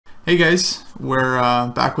Hey guys, we're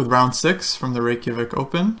back with round 6 from the Reykjavik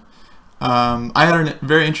Open. I had a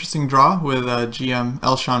very interesting draw with GM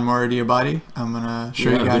Elshan Moradiabadi. I'm gonna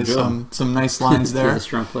show you guys some nice lines there. He's a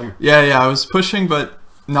strong player. Yeah, I was pushing, but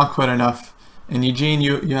not quite enough. And Eugene,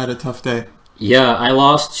 you had a tough day. Yeah, I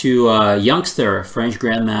lost to a youngster, French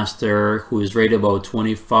grandmaster, who is rated about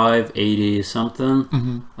 25, 80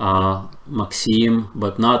 something. Maxime,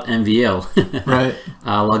 but not MVL. Right.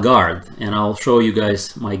 Lagarde, and I'll show you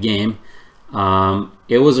guys my game.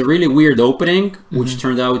 It was a really weird opening, which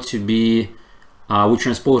turned out to be, we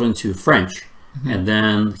transposed into French. And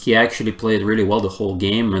then he actually played really well the whole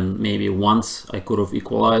game, and maybe once I could have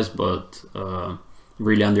equalized, but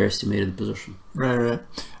really underestimated the position. Right.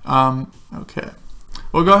 Okay.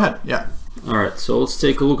 Well, go ahead. Yeah. All right, so let's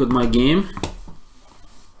take a look at my game.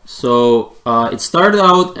 So it started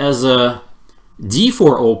out as a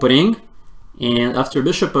d4 opening, and after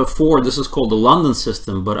bishop f4, this is called the London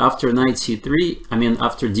system, but after knight c3,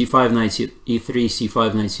 after d5, knight e3,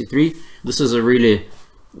 c5, knight c3, this is a really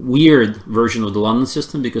weird version of the London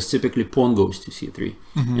system because typically pawn goes to c3.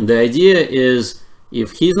 And the idea is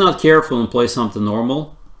if he's not careful and plays something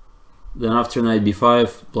normal, then after knight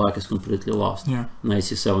b5, black is completely lost. Yeah. Knight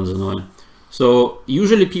c7 is annoying. So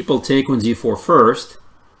usually people take on d4 first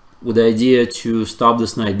with the idea to stop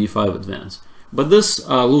this knight b5 advance. But this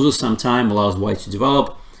loses some time, allows white to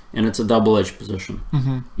develop, and it's a double-edged position.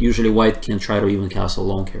 Usually white can try to even castle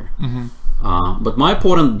long here. But my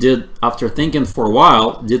opponent did, after thinking for a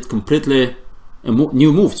while, did completely a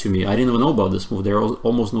new move to me. I didn't even know about this move. There are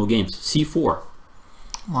almost no games. c4.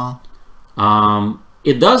 Wow.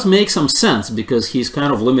 It does make some sense because he's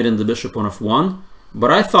kind of limiting the bishop on f1,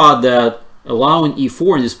 but I thought that allowing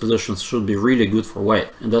e4 in these positions should be really good for white,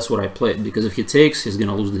 and that's what I played, because if he takes, he's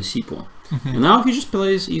gonna lose the c pawn. And now he just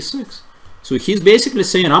plays e6. So he's basically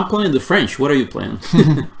saying, I'm playing the French, what are you playing?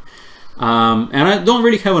 And I don't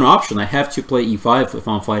really have an option. I have to play e5 if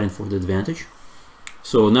I'm fighting for the advantage.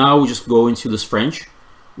 So now we just go into this French,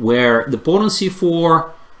 where the pawn on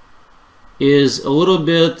c4 is a little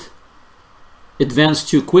bit advanced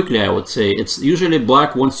too quickly, I would say. It's usually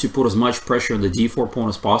black wants to put as much pressure on the d4 pawn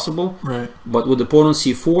as possible. Right. But with the pawn on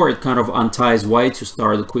c4, it kind of unties white to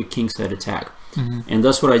start a quick kingside attack. And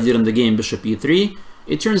that's what I did in the game, bishop e3.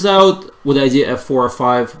 It turns out, with the idea f4,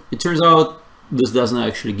 f5, it turns out this doesn't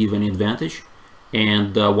actually give any advantage,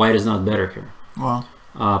 and white is not better here. Wow.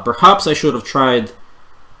 Perhaps I should have tried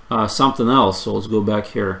something else, so let's go back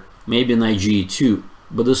here. Maybe knight g2,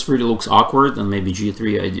 but this really looks awkward, and maybe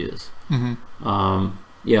g3 ideas.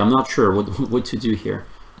 Yeah, I'm not sure what to do here.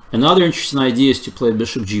 Another interesting idea is to play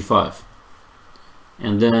bishop g5.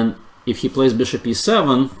 And then if he plays bishop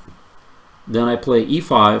e7, then I play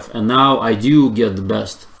e5, and now I do get the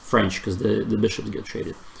best French because the bishops get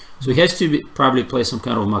traded. So he has to probably play some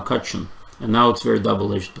kind of McCutcheon, and now it's a very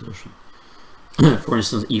double-edged position. For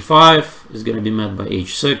instance, e5 is going to be met by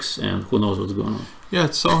h6, and who knows what's going on. Yeah,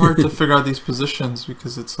 it's so hard to figure out these positions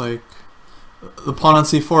because it's like the pawn on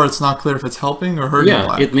c4, it's not clear if it's helping or hurting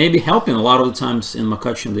black. It may be helping. A lot of the times in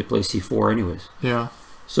McCutcheon they play c4 anyways. Yeah.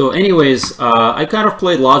 So anyways, I kind of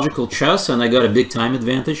played logical chess, and I got a big time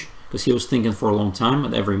advantage because he was thinking for a long time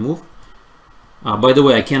at every move. By the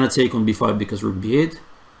way, I cannot take on b5 because rook b8.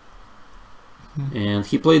 And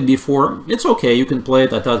he played b4. It's okay, you can play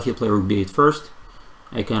it. I thought he'd play rook b8 first.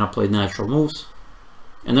 I kind of played natural moves.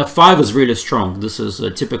 And f5 is really strong. This is a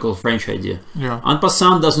typical French idea. Yeah. En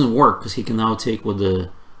passant doesn't work because he can now take with the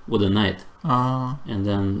knight. And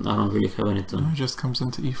then I don't really have anything. It just comes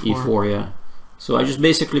into e4. e4, yeah. So I just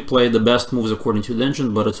basically play the best moves according to the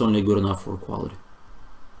engine, but it's only good enough for equality.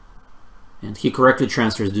 And he correctly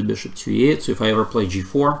transfers the bishop to e8. So if I ever play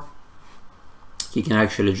g4, he can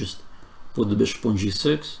actually just put the bishop on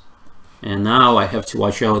g6. And now I have to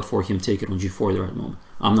watch out for him taking on g4 at the right moment.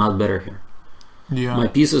 I'm not better here. Yeah. My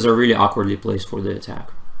pieces are really awkwardly placed for the attack.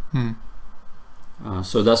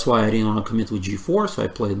 So that's why I didn't want to commit with g4. So I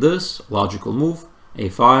played this logical move,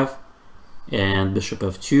 a5, and bishop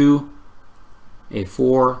f2,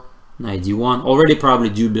 a4, knight d1. Already probably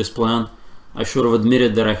dubious plan. I should have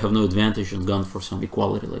admitted that I have no advantage and gone for some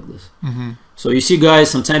equality like this. So you see,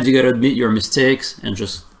 guys, sometimes you gotta admit your mistakes and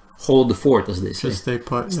just hold the fort, as they say. Just stay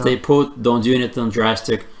put. Stay put, don't do anything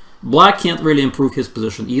drastic. Black can't really improve his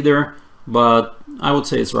position either, but I would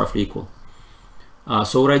say it's roughly equal.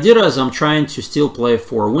 So what I did is I'm trying to still play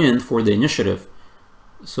for a win for the initiative.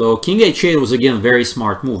 So king h8 was again a very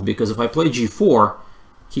smart move, because if I play g4,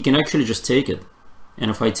 he can actually just take it.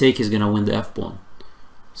 And if I take, he's gonna win the f-pawn.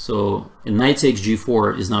 So knight takes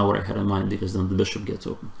g4 is not what I had in mind, because then the bishop gets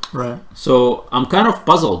open. Right. So I'm kind of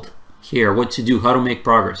puzzled here what to do, how to make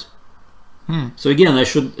progress. So again, I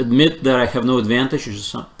should admit that I have no advantage. I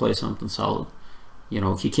just play something solid. You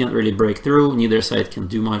know, he can't really break through. Neither side can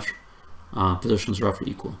do much. Positions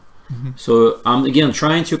roughly equal. So I'm again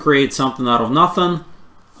trying to create something out of nothing.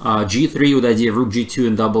 G3 with the idea of rook G2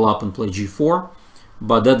 and double up and play G4.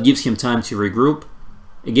 But that gives him time to regroup.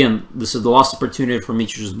 Again, this is the last opportunity for me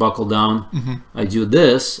to just buckle down. I do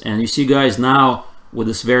this, and you see guys now with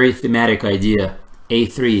this very thematic idea,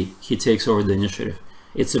 A3, he takes over the initiative.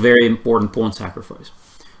 It's a very important pawn sacrifice.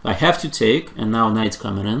 I have to take, and now knight's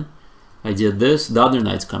coming in. I did this, the other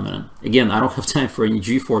knight's coming in. Again, I don't have time for any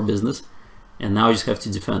G4 business, and now I just have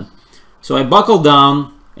to defend. So I buckle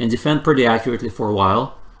down and defend pretty accurately for a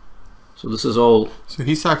while. So this is all... So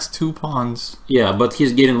he sacks 2 pawns. Yeah, but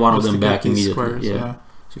he's getting one of them back immediately. Squares, yeah.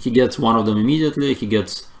 So he gets one of them immediately. He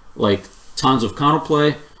gets like tons of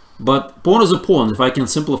counterplay. But pawn is a pawn. If I can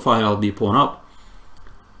simplify, I'll be pawn up.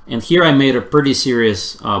 And here I made a pretty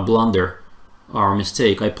serious blunder or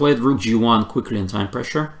mistake. I played rook G1 quickly in time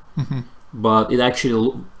pressure. But it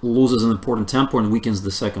actually loses an important tempo and weakens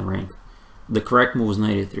the second rank. The correct move is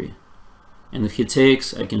knight a3. And if he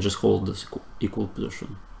takes, I can just hold this equal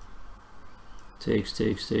position. Takes,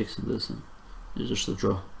 and this, and it's just a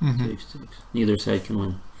draw. Takes. Neither side can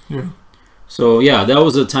win. Yeah. So yeah, that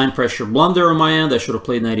was a time pressure blunder on my end. I should have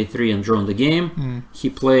played knight e3 and drawn the game. He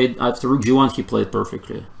played, after rook g1, he played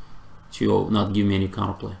perfectly to not give me any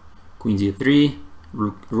counterplay. Queen d3,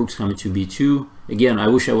 rook's coming to b2. Again, I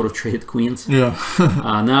wish I would have traded queens. Yeah.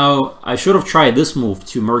 Now, I should have tried this move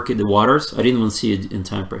to murky the waters. I didn't even see it in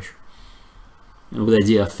time pressure. And with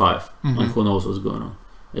idea f5, and who knows what's going on.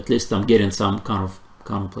 At least I'm getting some kind of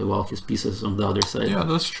counterplay while his pieces on the other side. Yeah,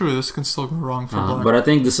 that's true. This can still go wrong for black. But I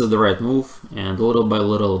think this is the right move, and little by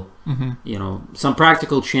little, you know, some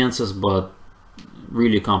practical chances, but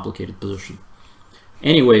really complicated position.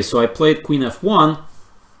 Anyway, so I played queen f1,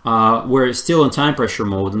 we're still in time pressure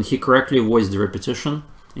mode, and he correctly avoids the repetition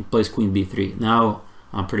and plays queen b3. Now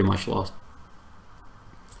I'm pretty much lost.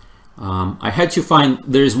 I had to find,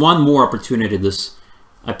 there's one more opportunity.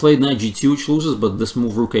 I played knight g2, which loses, but this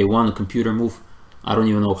move rook a1, a computer move, I don't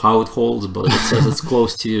even know how it holds, but it says it's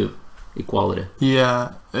close to equality.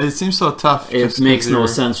 Yeah, it seems so tough. It makes no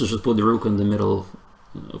sense to just put the rook in the middle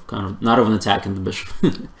of kind of, not even attacking the bishop.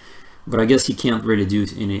 But I guess he can't really do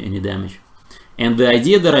any damage. And the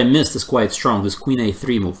idea that I missed is quite strong, this queen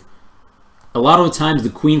a3 move. A lot of the times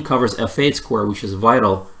the queen covers f8 square, which is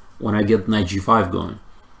vital when I get knight g5 going.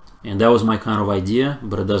 And that was my kind of idea,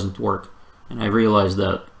 but it doesn't work. And I realized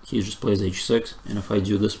that he just plays h6, and if I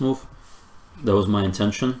do this move, that was my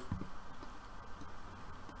intention,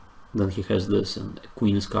 then he has this, and the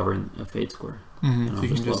queen is covering f8 square. You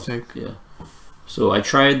can just take. Yeah. So I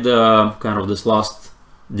tried kind of this last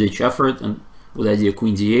ditch effort, and with the idea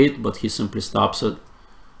queen d8, but he simply stops it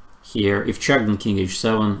here. If checked, then king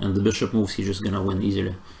h7, and the bishop moves, he's just gonna win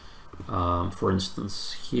easily. For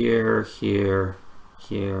instance, here,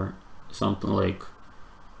 something like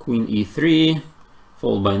queen e3,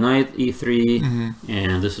 followed by knight e3,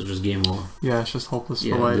 and this is just game over. Yeah, it's just hopeless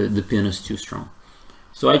for white. The pin is too strong.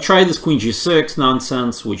 So I tried this queen g6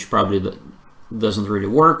 nonsense, which probably doesn't really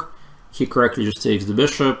work. He correctly just takes the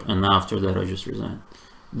bishop, and after that I just resign.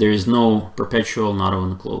 There is no perpetual, not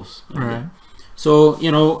even close. Right. So,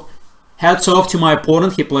 you know, hats off to my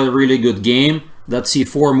opponent. He played a really good game. That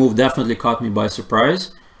c4 move definitely caught me by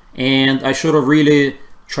surprise. And I should have really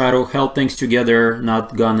tried to held things together,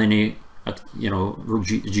 not gone any, you know, rook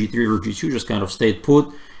g3, rook g2, just kind of stayed put,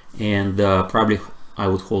 and probably I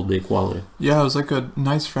would hold the equality. Yeah, it was like a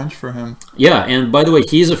nice French for him. Yeah, and by the way,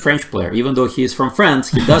 he's a French player. Even though he's from France,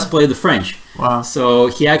 he does play the French. Wow. So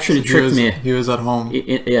he actually tricked me. He was at home.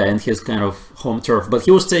 Yeah, in his kind of home turf. But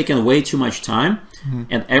he was taking way too much time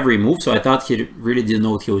and every move, so I thought he really didn't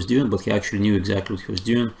know what he was doing, but he actually knew exactly what he was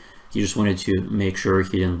doing. He just wanted to make sure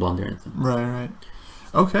he didn't blunder anything. Right.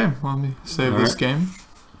 Okay, well, let me save this game.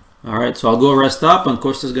 Alright, so I'll go rest up, and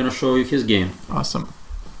Kostya's going to show you his game. Awesome.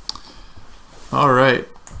 Alright.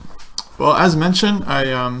 Well, as mentioned,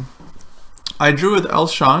 I drew with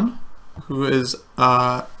Elshan, who is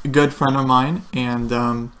a good friend of mine, and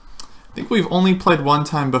I think we've only played one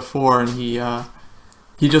time before, and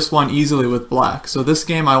he just won easily with black. So this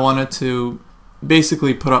game I wanted to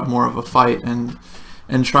basically put up more of a fight and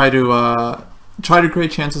try to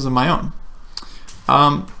create chances of my own.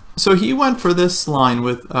 So he went for this line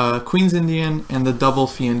with Queen's Indian and the double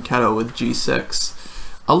fianchetto with g6.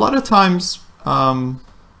 A lot of times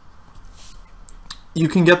you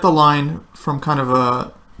can get the line from kind of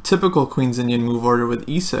a typical Queen's Indian move order with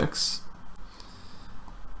e6.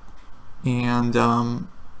 And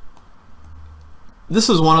this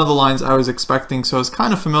is one of the lines I was expecting, so I was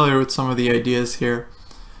kind of familiar with some of the ideas here.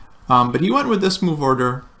 But he went with this move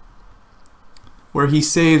order where he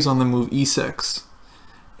saves on the move e6.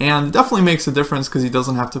 And it definitely makes a difference because he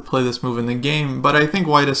doesn't have to play this move in the game, but I think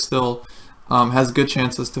white is still has good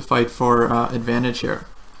chances to fight for advantage here.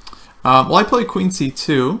 Well, I play queen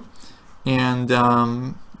c2, and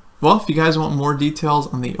well, if you guys want more details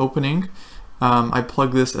on the opening, I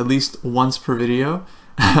plug this at least once per video,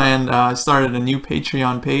 and I started a new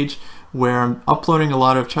Patreon page where I'm uploading a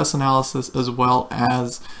lot of chess analysis as well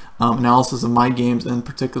as analysis of my games, and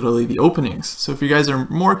particularly the openings. So if you guys are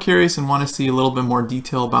more curious and want to see a little bit more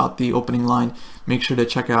detail about the opening line, make sure to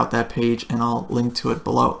check out that page, and I'll link to it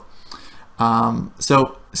below.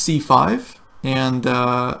 So c5, and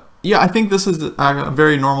yeah, I think this is a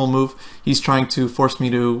very normal move. He's trying to force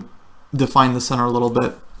me to define the center a little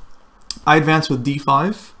bit. I advance with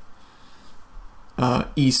d5,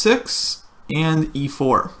 e6, and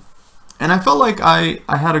e4. And I felt like I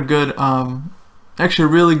had a good, actually a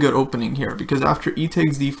really good opening here, because after e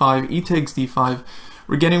takes d5, e takes d5,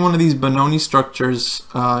 we're getting one of these Benoni structures.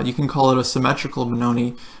 You can call it a symmetrical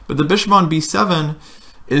Benoni, but the bishop on b7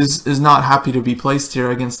 is not happy to be placed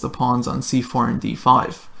here against the pawns on c4 and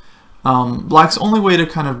d5. Black's only way to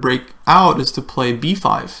kind of break out is to play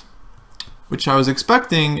b5, which I was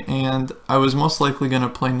expecting, and I was most likely going to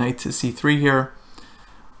play knight to c3 here.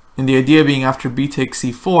 And the idea being after b takes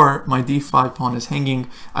c4, my d5 pawn is hanging,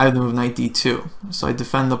 I have the move knight d2. So I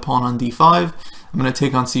defend the pawn on d5, I'm going to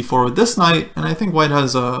take on c4 with this knight, and I think white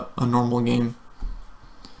has a normal game.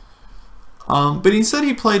 But instead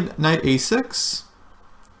he played knight a6,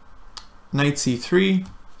 knight c3.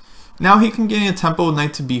 Now he can gain a tempo with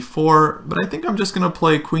knight to b4, but I think I'm just going to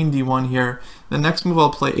play queen d1 here. The next move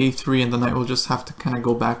I'll play a3, and the knight will just have to kind of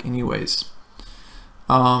go back anyways.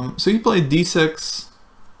 So he played d6,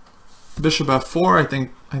 bishop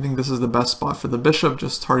f4. I think this is the best spot for the bishop,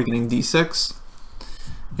 just targeting d6,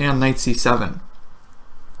 and knight c7.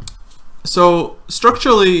 So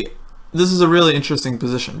structurally, this is a really interesting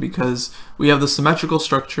position because we have the symmetrical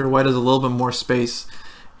structure. White has a little bit more space,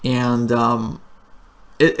 and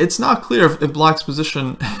it's not clear if black's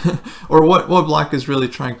position or what black is really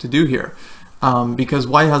trying to do here. Because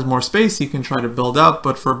white has more space, he can try to build up,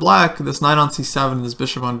 but for black, this knight on c7 and this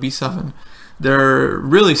bishop on b7, they're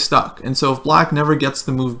really stuck. And so if black never gets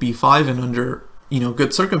the move b5 and under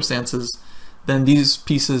good circumstances, then these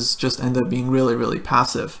pieces just end up being really, really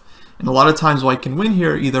passive. And a lot of times white can win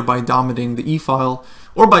here either by dominating the e-file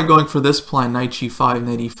or by going for this plan, knight g5,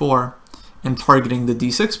 knight e4, and targeting the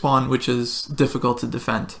d6 pawn, which is difficult to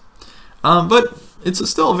defend. But it's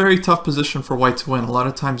still a very tough position for white to win. A lot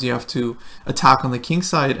of times you have to attack on the king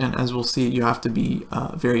side, and as we'll see, you have to be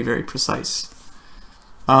very, very precise.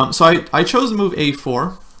 So I chose the move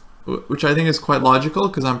a4, which I think is quite logical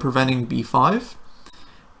because I'm preventing b5.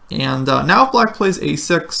 And now if black plays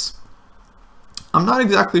a6, I'm not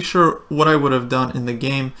exactly sure what I would have done in the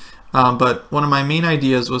game, but one of my main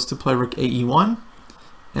ideas was to play rook ae1,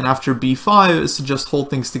 and after b5 is to just hold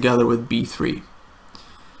things together with b3.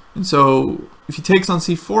 And so if he takes on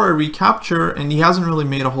c4, I recapture, and he hasn't really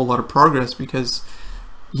made a whole lot of progress because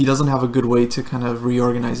he doesn't have a good way to kind of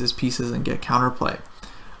reorganize his pieces and get counterplay.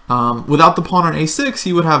 Without the pawn on a6,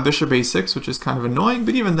 he would have bishop a6, which is kind of annoying,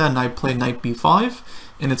 but even then I play knight b5,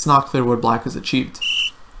 and it's not clear what black has achieved.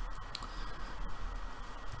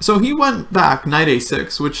 So he went back knight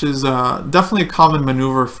a6, which is definitely a common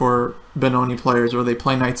maneuver for Benoni players, where they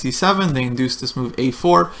play knight c7, they induce this move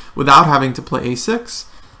a4 without having to play a6,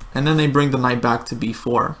 and then they bring the knight back to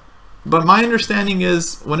b4. But my understanding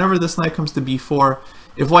is whenever this knight comes to b4,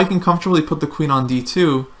 if white can comfortably put the queen on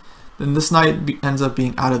d2, then this knight ends up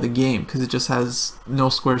being out of the game because it just has no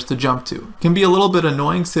squares to jump to. It can be a little bit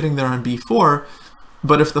annoying sitting there on b4,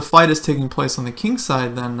 but if the fight is taking place on the king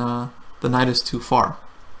side, then the knight is too far.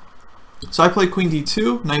 So I play queen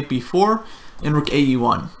d2, knight b4, and rook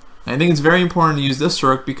ae1. I think it's very important to use this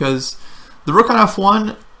rook because the rook on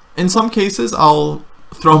f1, in some cases I'll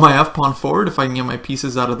throw my f-pawn forward if I can get my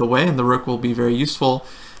pieces out of the way, and the rook will be very useful.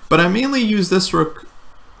 But I mainly use this rook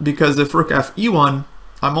because if rook fe1,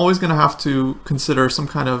 I'm always going to have to consider some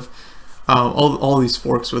kind of all these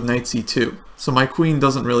forks with knight c2. So my queen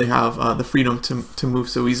doesn't really have the freedom to move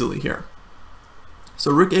so easily here.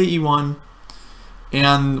 So rook ae1,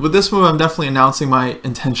 and with this move I'm definitely announcing my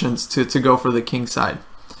intentions to go for the king side.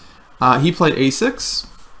 He played a6.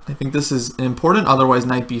 I think this is important, otherwise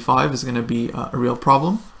knight b5 is going to be a real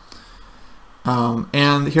problem.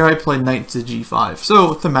 And here I played knight to g5.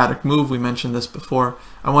 So thematic move, we mentioned this before.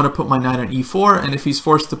 I want to put my knight on e4, and if he's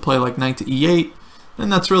forced to play like knight to e8,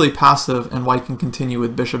 and that's really passive, and white can continue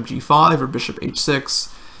with bishop g5 or bishop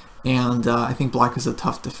h6, and I think black is a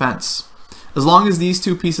tough defense. As long as these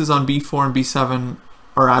two pieces on b4 and b7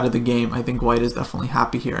 are out of the game, I think white is definitely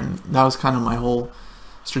happy here, and that was kind of my whole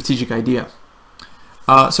strategic idea.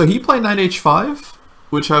 So he played knight h5,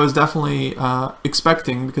 which I was definitely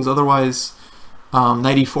expecting, because otherwise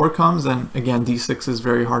knight e4 comes, and again d6 is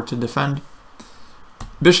very hard to defend.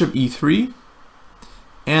 Bishop e3,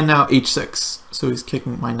 and now h6, so he's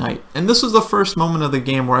kicking my knight. And this was the first moment of the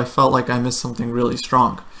game where I felt like I missed something really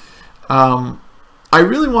strong. I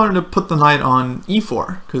really wanted to put the knight on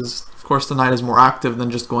e4, because of course the knight is more active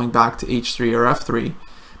than just going back to h3 or f3.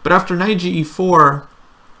 But after knight ge4,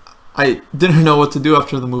 I didn't know what to do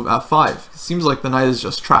after the move f5. It seems like the knight is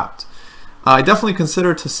just trapped. I definitely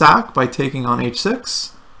considered to sack by taking on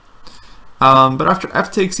h6, but after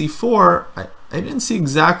f takes e4, I didn't see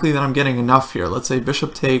exactly that I'm getting enough here. Let's say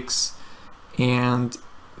bishop takes, and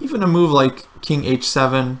even a move like king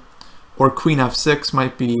h7 or queen f6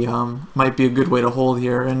 might be a good way to hold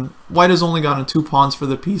here. And white has only gotten 2 pawns for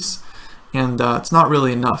the piece, and it's not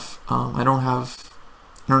really enough. I don't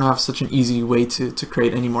have such an easy way to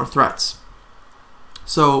create any more threats.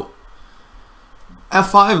 So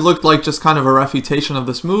f5 looked like just kind of a refutation of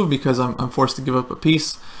this move because I'm forced to give up a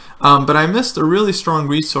piece. But I missed a really strong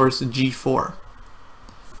resource, g4.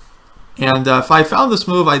 And if I found this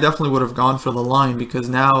move, I definitely would have gone for the line, because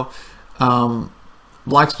now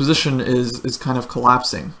black's position is kind of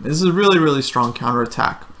collapsing. This is a really, really strong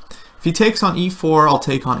counterattack. If he takes on e4, I'll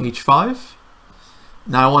take on h5.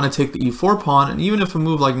 Now I want to take the e4 pawn, and even if a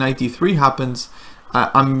move like knight d3 happens,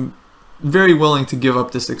 I'm very willing to give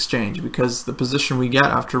up this exchange, because the position we get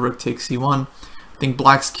after rook takes c1, I think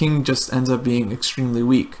black's king just ends up being extremely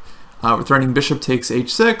weak. We're threatening bishop takes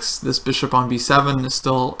h6, this bishop on b7 is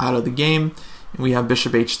still out of the game, and we have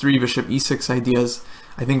bishop h3, bishop e6 ideas.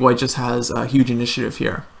 I think white just has a huge initiative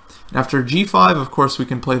here. And after g5, of course, we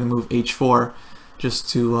can play the move h4 just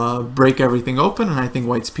to break everything open, and I think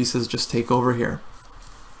white's pieces just take over here.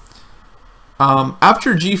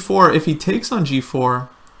 After g4, if he takes on g4,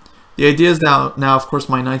 the idea is now of course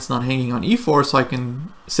my knight's not hanging on e4, so I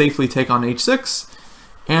can safely take on h6,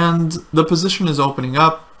 and the position is opening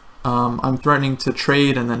up. I'm threatening to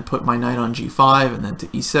trade and then put my knight on g5 and then to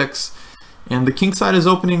e6, and the king side is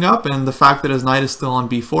opening up, and the fact that his knight is still on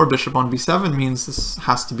b4, bishop on b7, means this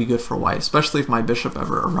has to be good for white, especially if my bishop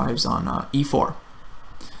ever arrives on e4.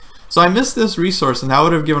 So I missed this resource, and that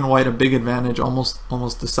would have given white a big advantage,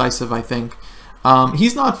 almost decisive, I think.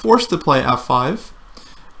 He's not forced to play f5,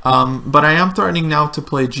 but I am threatening now to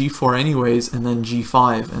play g4 anyways, and then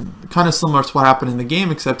g5, and kind of similar to what happened in the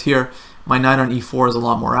game, except here my knight on e4 is a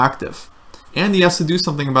lot more active. And he has to do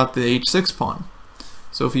something about the h6 pawn.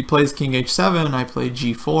 So if he plays king h7, I play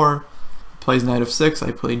g4. He plays knight f6,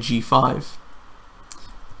 I play g5.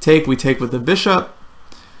 Take, we take with the bishop.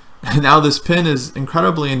 And now this pin is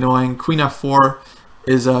incredibly annoying. Queen f4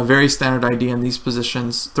 is a very standard idea in these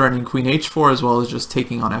positions, threatening queen h4 as well as just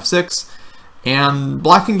taking on f6. And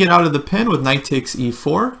black can get out of the pin with knight takes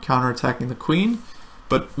e4, counterattacking the queen,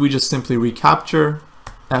 but we just simply recapture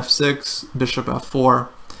f6, bishop f4,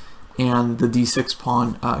 and the d6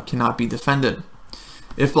 pawn cannot be defended.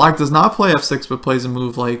 If black does not play f6 but plays a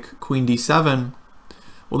move like queen d7,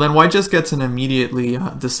 well then white just gets an immediately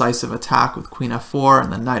decisive attack with queen f4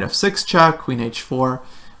 and then knight f6 check, queen h4,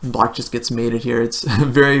 and black just gets mated here. It's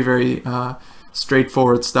very, very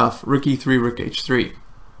straightforward stuff. Rook e3, rook h3.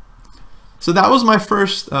 So that was my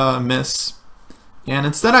first miss, and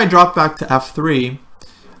instead I dropped back to f3,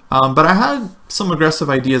 but I had some aggressive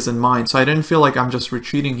ideas in mind, so I didn't feel like I'm just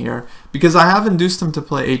retreating here, because I have induced him to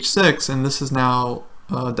play h6, and this is now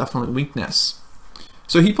definitely weakness.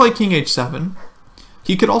 So he played king h7.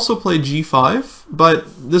 He could also play g5, but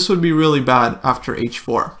this would be really bad after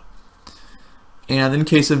h4. And in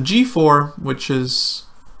case of g4, which is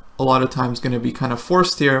a lot of times going to be kind of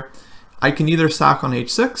forced here, I can either sack on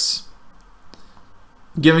h6,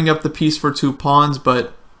 giving up the piece for 2 pawns,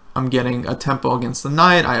 but I'm getting a tempo against the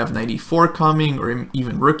knight. I have knight e4 coming, or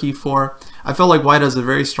even rook e4. I felt like white has a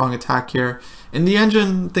very strong attack here, and the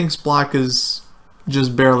engine thinks black is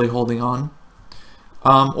just barely holding on.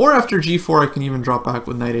 Or after g4, I can even drop back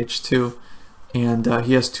with knight h2, and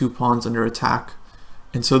he has 2 pawns under attack.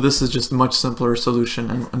 And so this is just a much simpler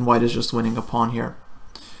solution, and white is just winning a pawn here.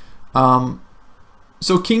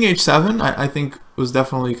 So king h7, I think, was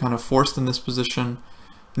definitely kind of forced in this position.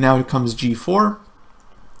 Now it comes g4.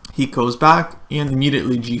 He goes back, and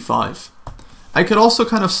immediately g5. I could also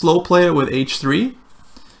kind of slow play it with h3.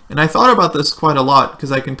 And I thought about this quite a lot,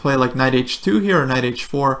 because I can play like knight h2 here, or knight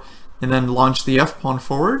h4, and then launch the f-pawn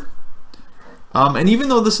forward. And even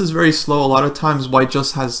though this is very slow, a lot of times white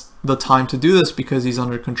just has the time to do this because he's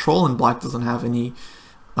under control and black doesn't have any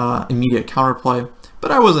immediate counterplay.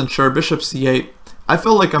 But I wasn't sure. Bishop c8. I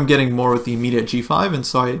felt like I'm getting more with the immediate g5, and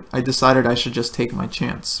so I decided I should just take my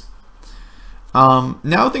chance.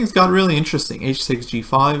 Now things got really interesting. H takes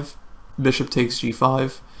g5, bishop takes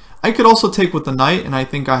g5. I could also take with the knight, and I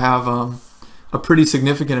think I have a pretty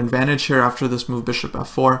significant advantage here after this move bishop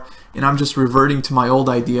f4, and I'm just reverting to my old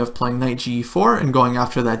idea of playing knight ge4 and going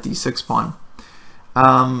after that d6 pawn.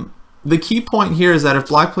 The key point here is that if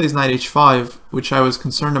black plays knight h5, which I was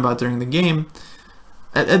concerned about during the game,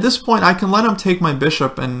 at this point I can let him take my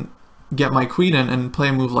bishop and get my queen in and play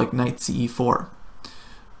a move like knight ce4,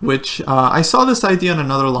 which I saw this idea on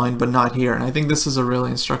another line but not here, and I think this is a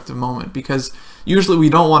really instructive moment because usually we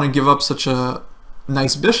don't want to give up such a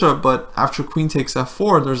nice bishop, but after queen takes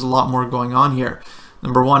f4 there's a lot more going on here.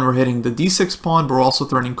 Number one, we're hitting the d6 pawn, but we're also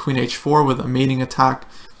threatening queen h4 with a mating attack.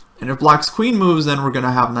 And if black's queen moves, then we're going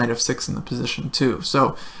to have knight f6 in the position too.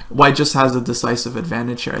 So white just has a decisive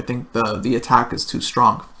advantage here. I think the attack is too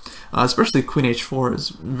strong. Especially queen h4 is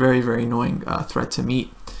very, very annoying threat to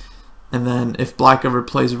meet. And then if black ever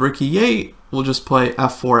plays rook e8, we'll just play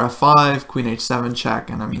f4, f5, queen h7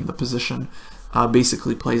 check, and I mean the position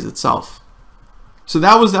basically plays itself. So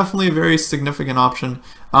that was definitely a very significant option.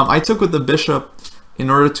 I took with the bishop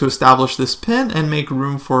in order to establish this pin and make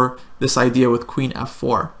room for this idea with queen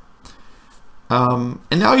f4. And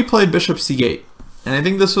now he played bishop c8, and I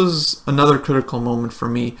think this was another critical moment for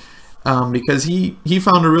me because he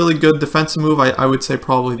found a really good defensive move. I would say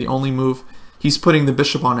probably the only move. He's putting the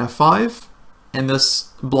bishop on f5, and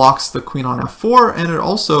this blocks the queen on f4, and it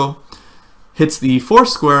also hits the e4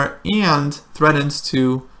 square and threatens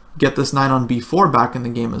to get this knight on b4 back in the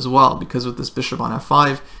game as well, because with this bishop on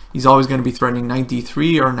f5, he's always going to be threatening knight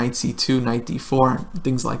d3 or knight c2, knight d4, and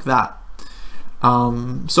things like that.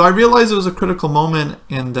 So I realized it was a critical moment,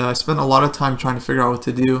 and I spent a lot of time trying to figure out what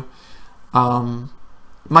to do.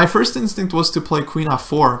 My first instinct was to play queen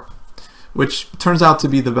f4, which turns out to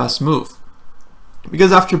be the best move.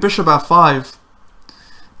 Because after bishop f5,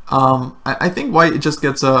 I think white just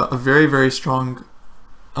gets a very, very strong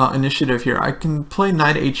initiative here. I can play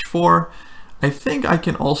knight h4. I think I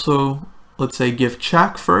can also, let's say, give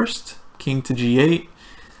check first, king to g8.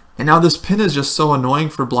 And now this pin is just so annoying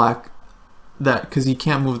for black, that because he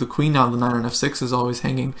can't move the queen now, the knight on f6 is always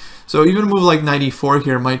hanging. So even a move like knight e4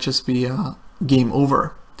 here might just be game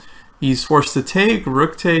over. He's forced to take,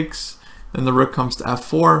 rook takes, then the rook comes to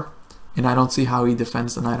f4, and I don't see how he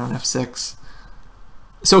defends the knight on f6.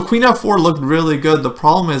 So queen f4 looked really good. The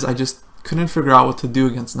problem is I just couldn't figure out what to do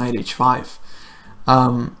against knight h5.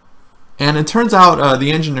 And it turns out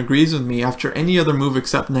the engine agrees with me. After any other move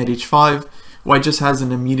except knight h5, white just has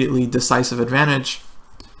an immediately decisive advantage.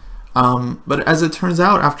 But as it turns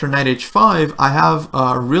out, after knight h5, I have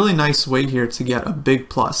a really nice way here to get a big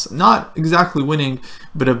plus. Not exactly winning,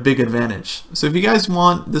 but a big advantage. So if you guys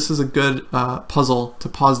want, this is a good puzzle to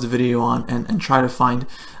pause the video on and try to find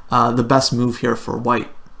the best move here for white.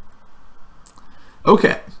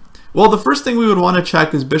 Okay, well, the first thing we would want to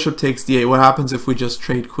check is bishop takes d8. What happens if we just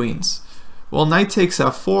trade queens? Well, knight takes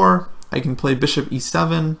f4. I can play bishop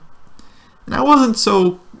e7. And I wasn't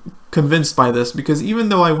so convinced by this because even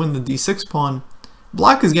though I win the d6 pawn,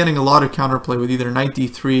 black is getting a lot of counterplay with either knight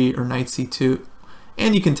d3 or knight c2,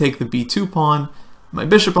 and you can take the b2 pawn. My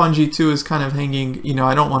bishop on g2 is kind of hanging. You know,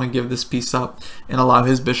 I don't want to give this piece up and allow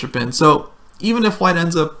his bishop in. So even if white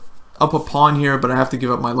ends up a pawn here, but I have to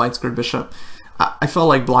give up my light squared bishop, I felt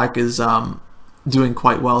like black is doing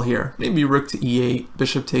quite well here. Maybe rook to e8,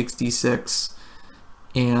 bishop takes d6,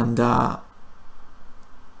 and I'm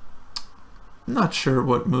not sure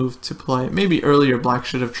what move to play. Maybe earlier black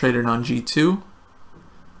should have traded on g2.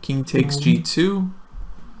 King takes g2,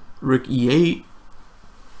 rook e8,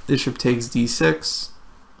 bishop takes d6,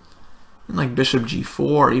 and like bishop g4,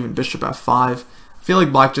 or even bishop f5. I feel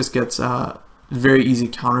like black just gets very easy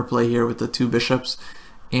counterplay here with the two bishops,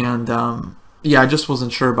 and yeah, I just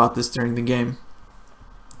wasn't sure about this during the game.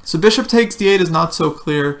 So bishop takes d8 is not so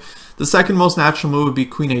clear. The second most natural move would be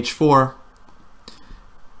queen h4.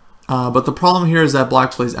 But the problem here is that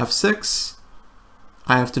black plays f6.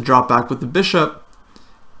 I have to drop back with the bishop.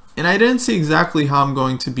 And I didn't see exactly how I'm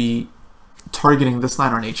going to be targeting this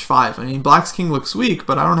knight on h5. I mean, black's king looks weak,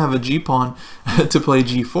 but I don't have a g-pawn to play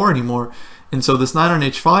g4 anymore. And so this knight on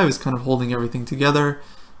h5 is kind of holding everything together.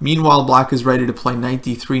 Meanwhile, black is ready to play knight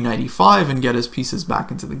d3, knight e5, and get his pieces back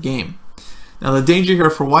into the game. Now the danger here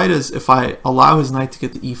for white is if I allow his knight to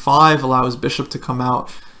get to e5, allow his bishop to come out,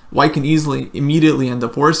 white can immediately end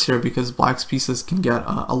up worse here because black's pieces can get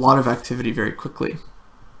a lot of activity very quickly.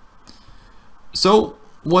 So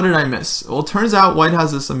what did I miss? Well, it turns out white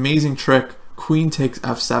has this amazing trick, queen takes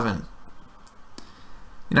f7.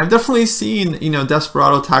 And I've definitely seen,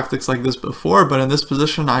 desperado tactics like this before, but in this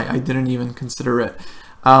position, I didn't even consider it.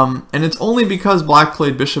 And it's only because black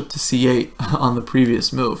played bishop to c8 on the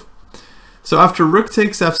previous move. So after rook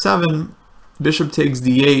takes f7, bishop takes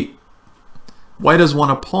d8, white has won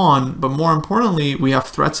a pawn, but more importantly, we have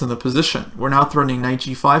threats in the position. We're now threatening knight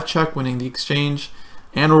g5 check, winning the exchange,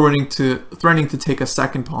 and we're threatening to take a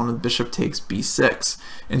second pawn with bishop takes b6.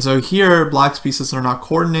 And so here, black's pieces are not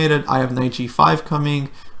coordinated. I have knight g5 coming,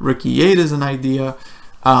 rook e8 is an idea.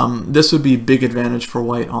 This would be a big advantage for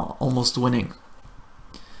white, almost winning.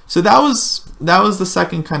 So that was the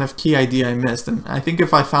second kind of key idea I missed. And I think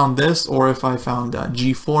if I found this, or if I found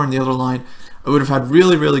g4 in the other line, I would have had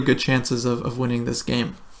really, really good chances of winning this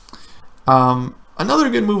game. Another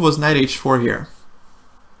good move was knight h4 here.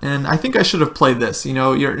 And I think I should have played this.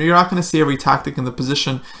 You're not going to see every tactic in the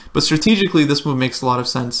position, but strategically this move makes a lot of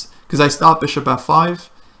sense because I stop bishop f5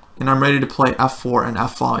 and I'm ready to play f4 and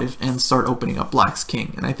f5 and start opening up black's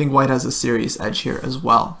king. And I think white has a serious edge here as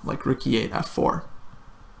well, like rook e8, f4.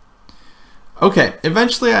 Okay,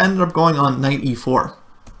 eventually I ended up going on knight e4,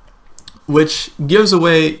 which gives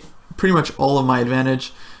away pretty much all of my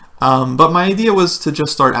advantage. But my idea was to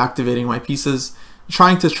just start activating my pieces,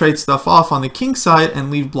 trying to trade stuff off on the king side and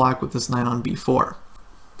leave black with this knight on b4.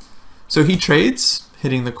 So he trades,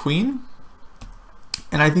 hitting the queen.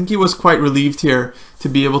 And I think he was quite relieved here to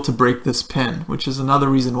be able to break this pin, which is another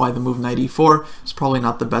reason why the move knight e4 is probably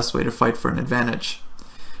not the best way to fight for an advantage.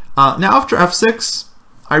 Now after f6,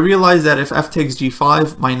 I realized that if f takes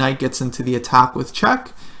g5, my knight gets into the attack with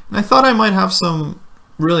check. And I thought I might have some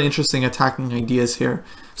really interesting attacking ideas here.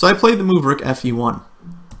 So I played the move rook fe1.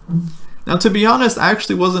 Now, to be honest, I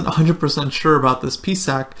actually wasn't 100% sure about this piece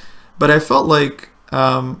sack, but I felt like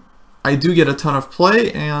I do get a ton of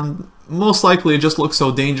play, and most likely it just looks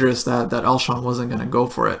so dangerous that Elshan wasn't going to go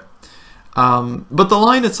for it. But the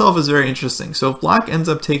line itself is very interesting. So if black ends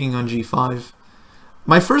up taking on g5,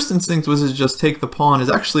 my first instinct was to just take the pawn is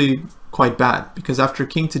actually quite bad, because after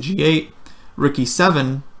king to g8, rook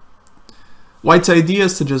e7, white's idea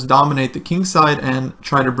is to just dominate the king side and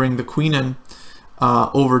try to bring the queen in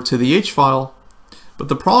over to the h-file. But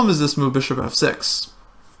the problem is this move bishop f6.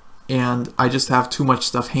 And I just have too much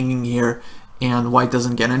stuff hanging here, and white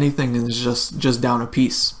doesn't get anything and is just down a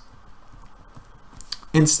piece.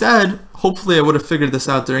 Instead, hopefully I would have figured this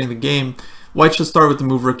out during the game, white should start with the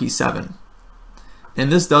move rook e7.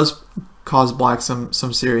 And this does cause black some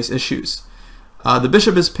serious issues. The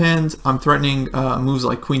bishop is pinned. I'm threatening moves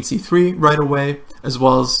like queen c3 right away, as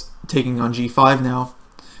well as taking on g5 now.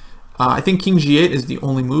 I think king g8 is the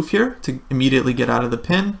only move here to immediately get out of the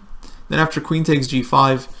pin. Then after queen takes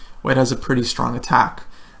g5, white has a pretty strong attack.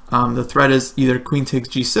 The threat is either queen takes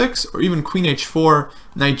g6 or even queen h4,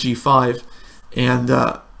 knight g5,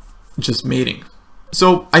 and just mating.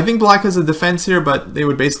 So I think black has a defense here, but they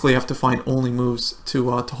would basically have to find only moves to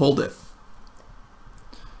hold it.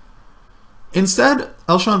 Instead,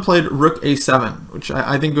 Elshan played rook a7, which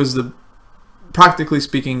I think was the, practically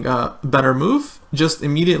speaking, better move, just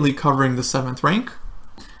immediately covering the 7th rank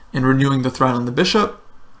and renewing the threat on the bishop.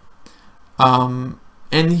 And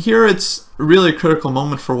here it's really a critical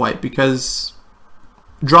moment for white, because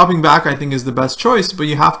dropping back I think is the best choice, but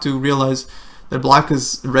you have to realize that black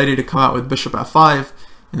is ready to come out with bishop f5,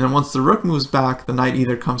 and then once the rook moves back, the knight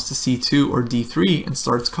either comes to c2 or d3 and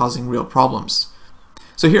starts causing real problems.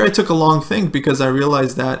 So here I took a long think, because I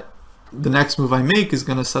realized that the next move I make is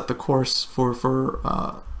going to set the course for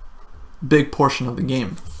a big portion of the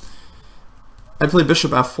game. I play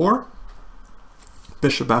bishop f4,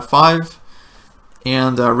 bishop f5,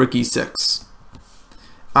 and rook e6.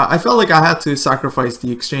 I felt like I had to sacrifice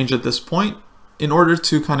the exchange at this point in order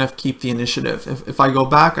to kind of keep the initiative. If I go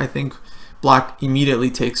back, I think black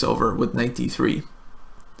immediately takes over with knight d3.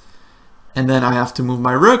 And then I have to move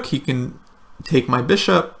my rook. He can take my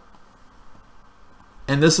bishop.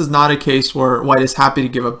 And this is not a case where white is happy to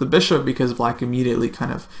give up the bishop, because black immediately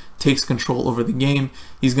kind of takes control over the game.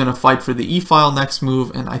 He's going to fight for the e-file next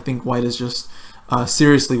move, and I think white is just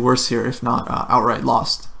seriously worse here, if not outright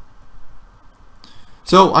lost.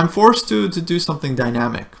 So I'm forced to do something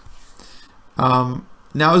dynamic. Now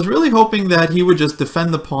I was really hoping that he would just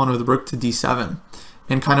defend the pawn with rook to d7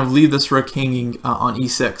 and kind of leave this rook hanging on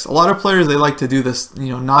e6. A lot of players, they like to do this,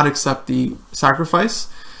 not accept the sacrifice.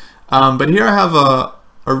 But here I have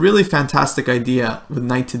a really fantastic idea with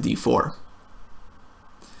knight to d4.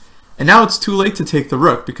 And now it's too late to take the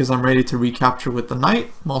rook, because I'm ready to recapture with the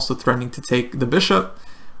knight. I'm also threatening to take the bishop.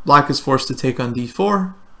 Black is forced to take on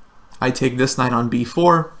d4. I take this knight on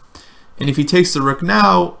b4. And if he takes the rook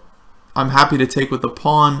now, I'm happy to take with the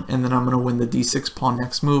pawn, and then I'm going to win the d6 pawn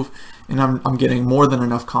next move, and I'm getting more than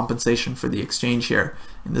enough compensation for the exchange here.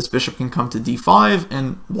 And this bishop can come to d5,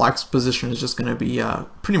 and black's position is just going to be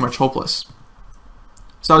pretty much hopeless.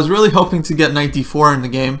 So I was really hoping to get knight d4 in the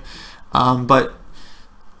game, but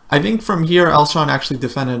I think from here Elshan actually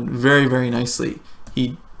defended very, very nicely.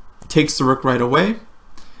 He takes the rook right away.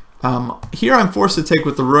 Here I'm forced to take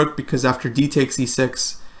with the rook because after d takes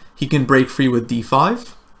e6, he can break free with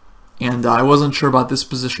d5. And I wasn't sure about this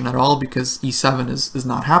position at all because e7 is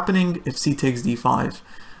not happening. If c takes d5,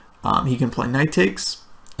 he can play knight takes.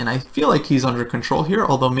 And I feel like he's under control here,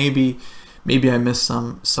 although maybe I missed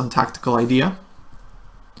some tactical idea.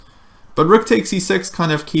 But rook takes e6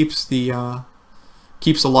 kind of keeps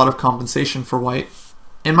a lot of compensation for white.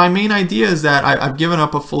 And my main idea is that I've given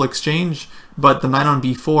up a full exchange, but the knight on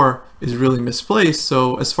b4 is really misplaced.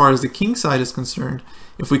 So as far as the king side is concerned,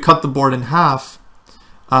 if we cut the board in half,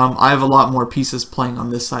 I have a lot more pieces playing on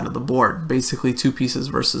this side of the board, basically 2 pieces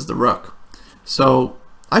versus the rook. So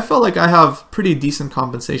I felt like I have pretty decent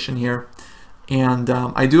compensation here, and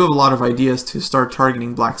I do have a lot of ideas to start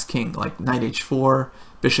targeting black's king, like knight h4,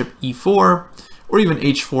 bishop e4, or even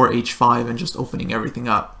h4, h5, and just opening everything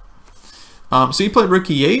up. So he played rook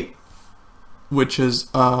e8, which is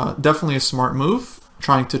definitely a smart move,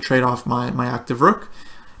 trying to trade off my active rook.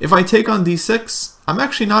 If I take on d6, I'm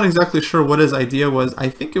actually not exactly sure what his idea was. I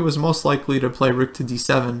think it was most likely to play rook to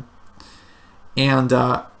d7. And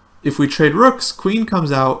if we trade rooks, queen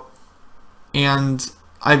comes out, and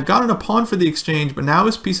I've gotten a pawn for the exchange, but now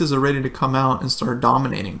his pieces are ready to come out and start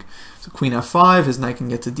dominating. So queen f5, his knight can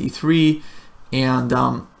get to d3, and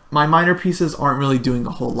my minor pieces aren't really doing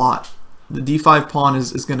a whole lot. The d5 pawn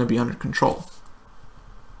is going to be under control.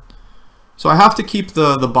 So I have to keep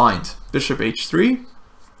the bind. Bishop h3.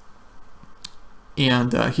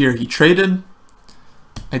 And here he traded.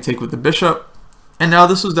 I take with the bishop. And now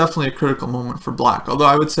this was definitely a critical moment for black, although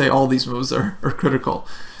I would say all these moves are critical.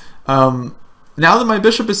 Now that my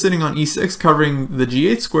bishop is sitting on e6 covering the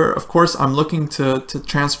g8 square, of course I'm looking to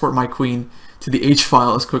transport my queen to the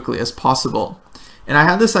h-file as quickly as possible. And I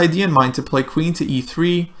had this idea in mind to play queen to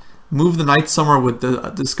e3, move the knight somewhere with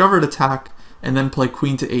the discovered attack, and then play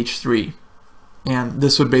queen to h3. And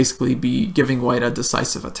this would basically be giving white a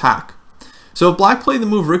decisive attack. So if black played the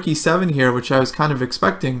move rook e7 here, which I was kind of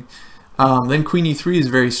expecting, then queen e3 is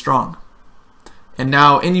very strong. And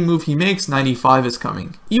now any move he makes, knight e5 is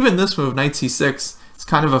coming. Even this move, knight c6, is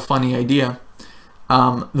kind of a funny idea.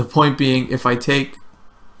 The point being, if I take,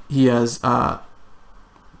 he has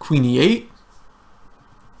queen e8,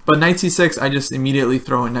 but knight c6, I just immediately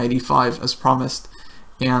throw in knight e5 as promised.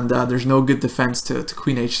 And there's no good defense to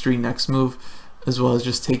queen h3 next move, as well as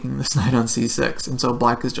just taking this knight on c6. And so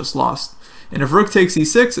black is just lost. And if rook takes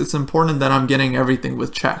e6, it's important that I'm getting everything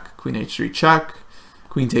with check. Queen h3 check,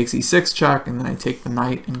 queen takes e6 check, and then I take the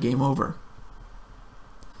knight and game over.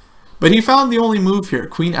 But he found the only move here,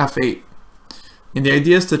 queen f8. And the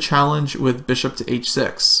idea is to challenge with bishop to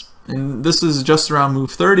h6. And this is just around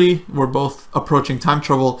move 30. We're both approaching time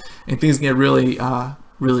trouble, and things get really,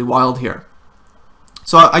 really wild here.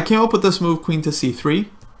 So I came up with this move, queen to c3.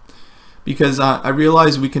 Because I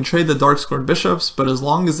realized we can trade the dark squared bishops, but as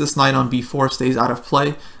long as this knight on b4 stays out of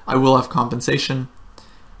play, I will have compensation.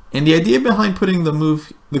 And the idea behind putting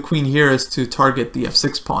the queen here is to target the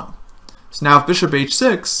f6 pawn. So now if bishop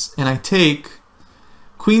h6 and I take,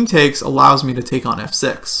 queen takes allows me to take on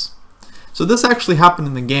f6. So this actually happened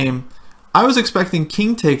in the game. I was expecting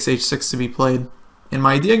king takes h6 to be played, and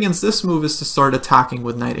my idea against this move is to start attacking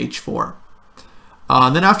with knight h4.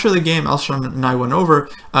 And then after the game, Elshan and I went over,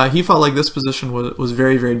 he felt like this position was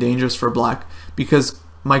very, very dangerous for black because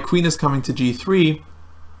my queen is coming to g3,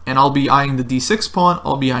 and I'll be eyeing the d6 pawn,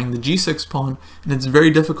 I'll be eyeing the g6 pawn, and it's very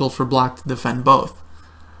difficult for black to defend both.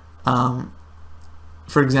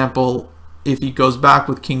 For example, if he goes back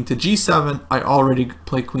with king to g7, I already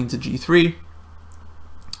play queen to g3,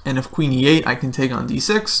 and if queen e8, I can take on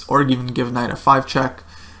d6, or even give knight f5 check.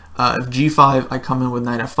 If g5, I come in with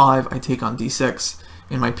knight f5, I take on d6,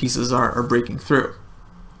 and my pieces are breaking through.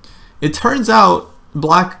 It turns out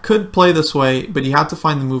black could play this way, but he had to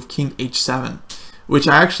find the move king h7, which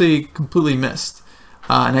I actually completely missed.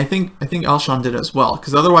 And I think Elshan did as well,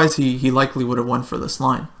 because otherwise he likely would have won for this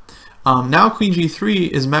line. Now queen g3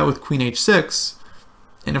 is met with queen h6,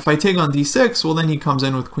 and if I take on d6, well then he comes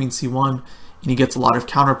in with queen c1, and he gets a lot of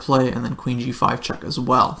counterplay, and then queen g5 check as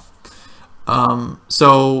well.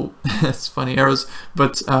 So it's funny arrows,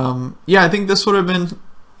 but yeah, I think this would have been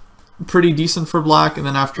pretty decent for black. And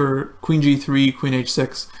then after queen g3, queen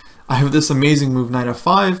h6, I have this amazing move knight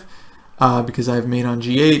f5. because I have mate on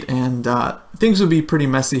g8, and things would be pretty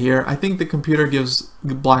messy here. I think the computer gives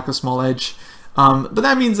black a small edge, but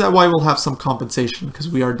that means that white will have some compensation because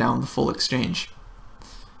we are down the full exchange.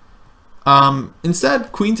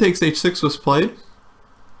 Instead, queen takes h6 was played,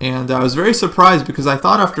 and I was very surprised because I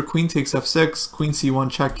thought after queen takes f6, queen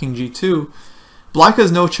c1 check, king g2, black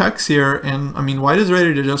has no checks here, and I mean white is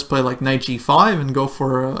ready to just play like knight g5 and go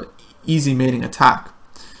for a easy mating attack.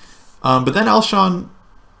 But then Elshan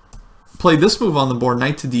played this move on the board,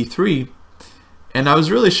 knight to d3, and I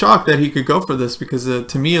was really shocked that he could go for this because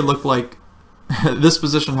to me it looked like this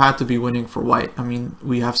position had to be winning for white. I mean,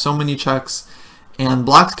 we have so many checks, and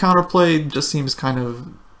black's counterplay just seems kind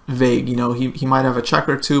of vague. You know, he might have a check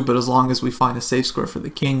or two, but as long as we find a safe square for the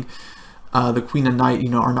king, the queen and knight, you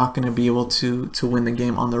know, are not going to be able to win the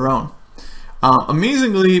game on their own.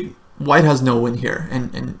 Amazingly, white has no win here,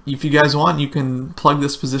 and if you guys want, you can plug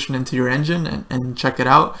this position into your engine and check it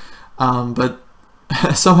out. But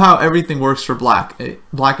somehow everything works for black.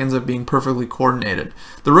 Black ends up being perfectly coordinated.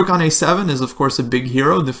 The rook on a7 is of course a big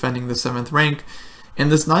hero defending the 7th rank,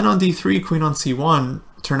 and this knight on d3, queen on c1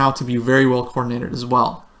 turn out to be very well coordinated as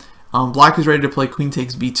well. Black is ready to play queen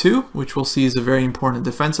takes b2, which we'll see is a very important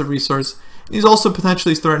defensive resource. He's also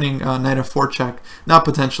potentially threatening knight f4 check. Not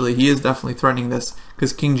potentially, he is definitely threatening this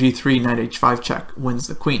because king g3, knight h5 check wins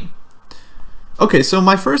the queen. Okay, so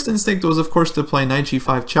my first instinct was of course to play knight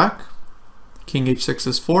g5 check. King h6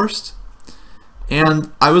 is forced,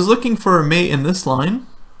 and I was looking for a mate in this line,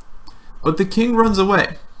 but the king runs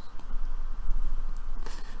away.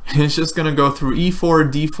 And it's just going to go through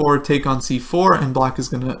e4, d4, take on c4, and black is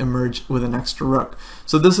going to emerge with an extra rook.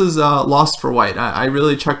 So this is lost for white. I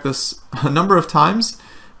really checked this a number of times,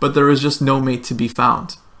 but there is just no mate to be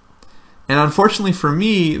found. And unfortunately for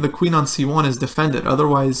me, the queen on c1 is defended.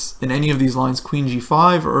 Otherwise, in any of these lines, queen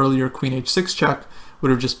g5 or earlier queen h6 check would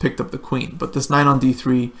have just picked up the queen. But this knight on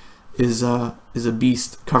d3 is a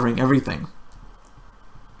beast covering everything.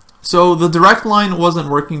 So the direct line wasn't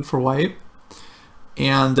working for white.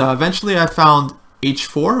 And eventually I found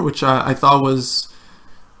h4, which I thought was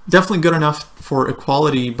definitely good enough for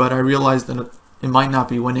equality, but I realized that it might not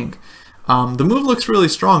be winning. The move looks really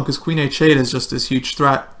strong because queen h8 is just this huge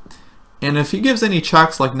threat. And if he gives any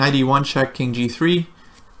checks like knight e1 check, king g3,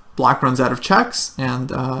 black runs out of checks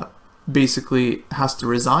and basically has to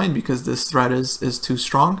resign because this threat is too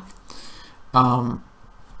strong.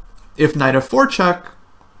 If knight f4 check,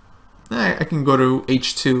 I can go to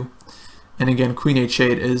h2. And again, queen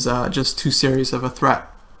h8 is just too serious of a threat.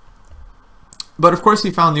 But of course he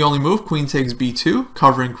found the only move, queen takes b2,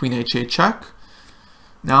 covering queen h8 check.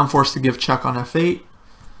 Now I'm forced to give check on f8.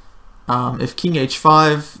 If king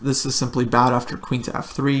h5, this is simply bad after queen to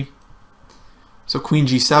f3. So queen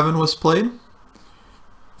g7 was played.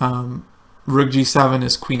 Rook g7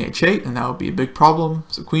 is queen h8, and that would be a big problem.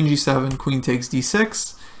 So queen g7, queen takes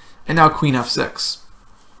d6, and now queen f6.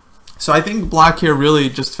 So I think black here really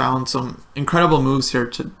just found some incredible moves here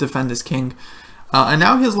to defend his king. And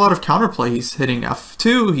now he has a lot of counterplay. He's hitting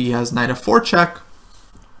f2, he has knight f4 check.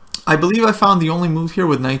 I believe I found the only move here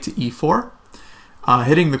with knight to e4,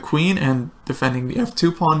 hitting the queen and defending the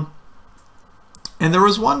f2 pawn. And there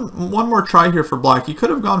was one more try here for black. He could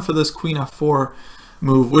have gone for this queen f4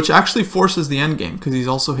 move, which actually forces the endgame because he's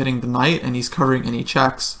also hitting the knight and he's covering any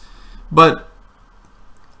checks. But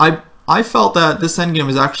I felt that this endgame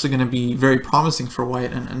is actually going to be very promising for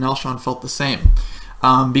white, and Elshan felt the same.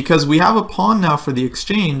 Because we have a pawn now for the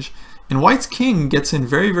exchange, and white's king gets in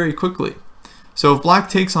very, very quickly. So if black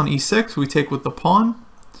takes on e6, we take with the pawn.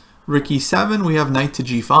 Rook e7, we have knight to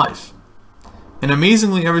g5. And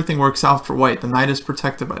amazingly, everything works out for white. The knight is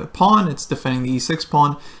protected by the pawn, it's defending the e6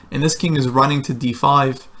 pawn, and this king is running to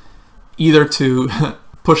d5, either to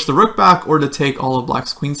push the rook back or to take all of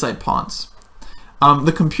black's queenside pawns.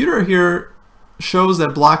 The computer here shows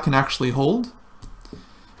that black can actually hold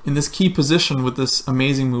in this key position with this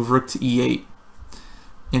amazing move rook to e8.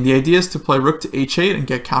 And the idea is to play rook to h8 and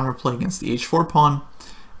get counterplay against the h4 pawn.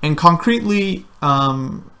 And concretely,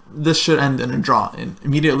 this should end in a draw. And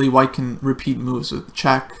immediately white can repeat moves with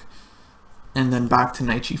check and then back to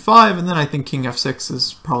knight g5. And then I think king f6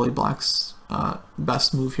 is probably black's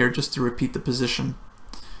best move here just to repeat the position.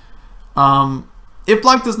 If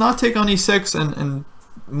black does not take on e6 and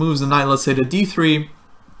moves the knight, let's say, to d3,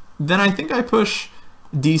 then I think I push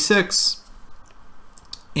d6,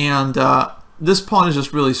 and this pawn is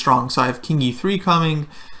just really strong. So I have king e3 coming,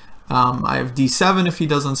 I have d7 if he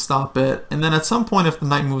doesn't stop it, and then at some point if the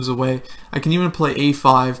knight moves away, I can even play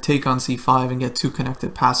a5, take on c5, and get two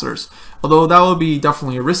connected passers. Although that would be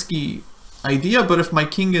definitely a risky idea, but if my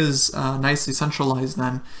king is nicely centralized,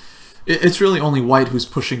 then it's really only white who's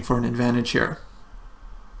pushing for an advantage here.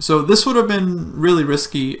 So this would have been really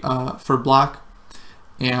risky for black,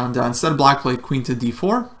 and instead black played queen to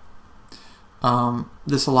d4.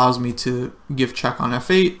 This allows me to give check on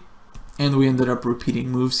f8, and we ended up repeating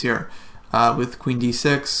moves here with queen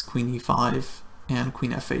d6, queen e5, and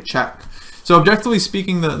queen f8 check. So objectively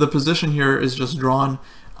speaking, the position here is just drawn.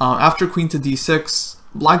 After queen to d6,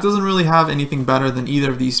 black doesn't really have anything better than either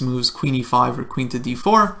of these moves, queen e5 or queen to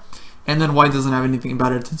d4, and then white doesn't have anything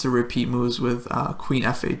better than to repeat moves with queen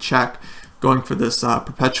f8 check, going for this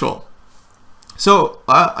perpetual. So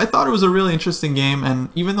I thought it was a really interesting game, and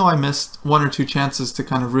even though I missed one or two chances to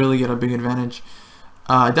kind of really get a big advantage,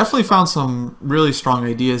 I definitely found some really strong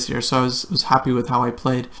ideas here, so I was happy with how I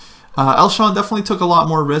played. Elshan definitely took a lot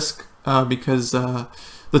more risk because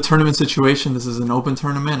the tournament situation, this is an open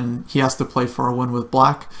tournament, and he has to play for a win with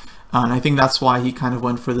black, and I think that's why he kind of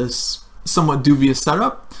went for this somewhat dubious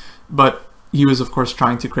setup, but he was of course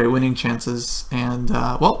trying to create winning chances, and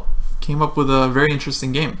well, came up with a very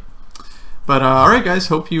interesting game. But alright guys,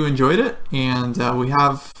 hope you enjoyed it, and we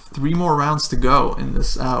have 3 more rounds to go in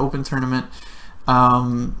this open tournament.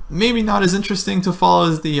 Maybe not as interesting to follow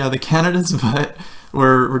as the candidates, but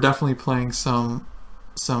we're definitely playing some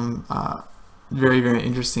very, very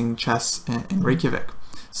interesting chess in Reykjavik.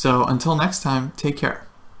 So until next time, take care.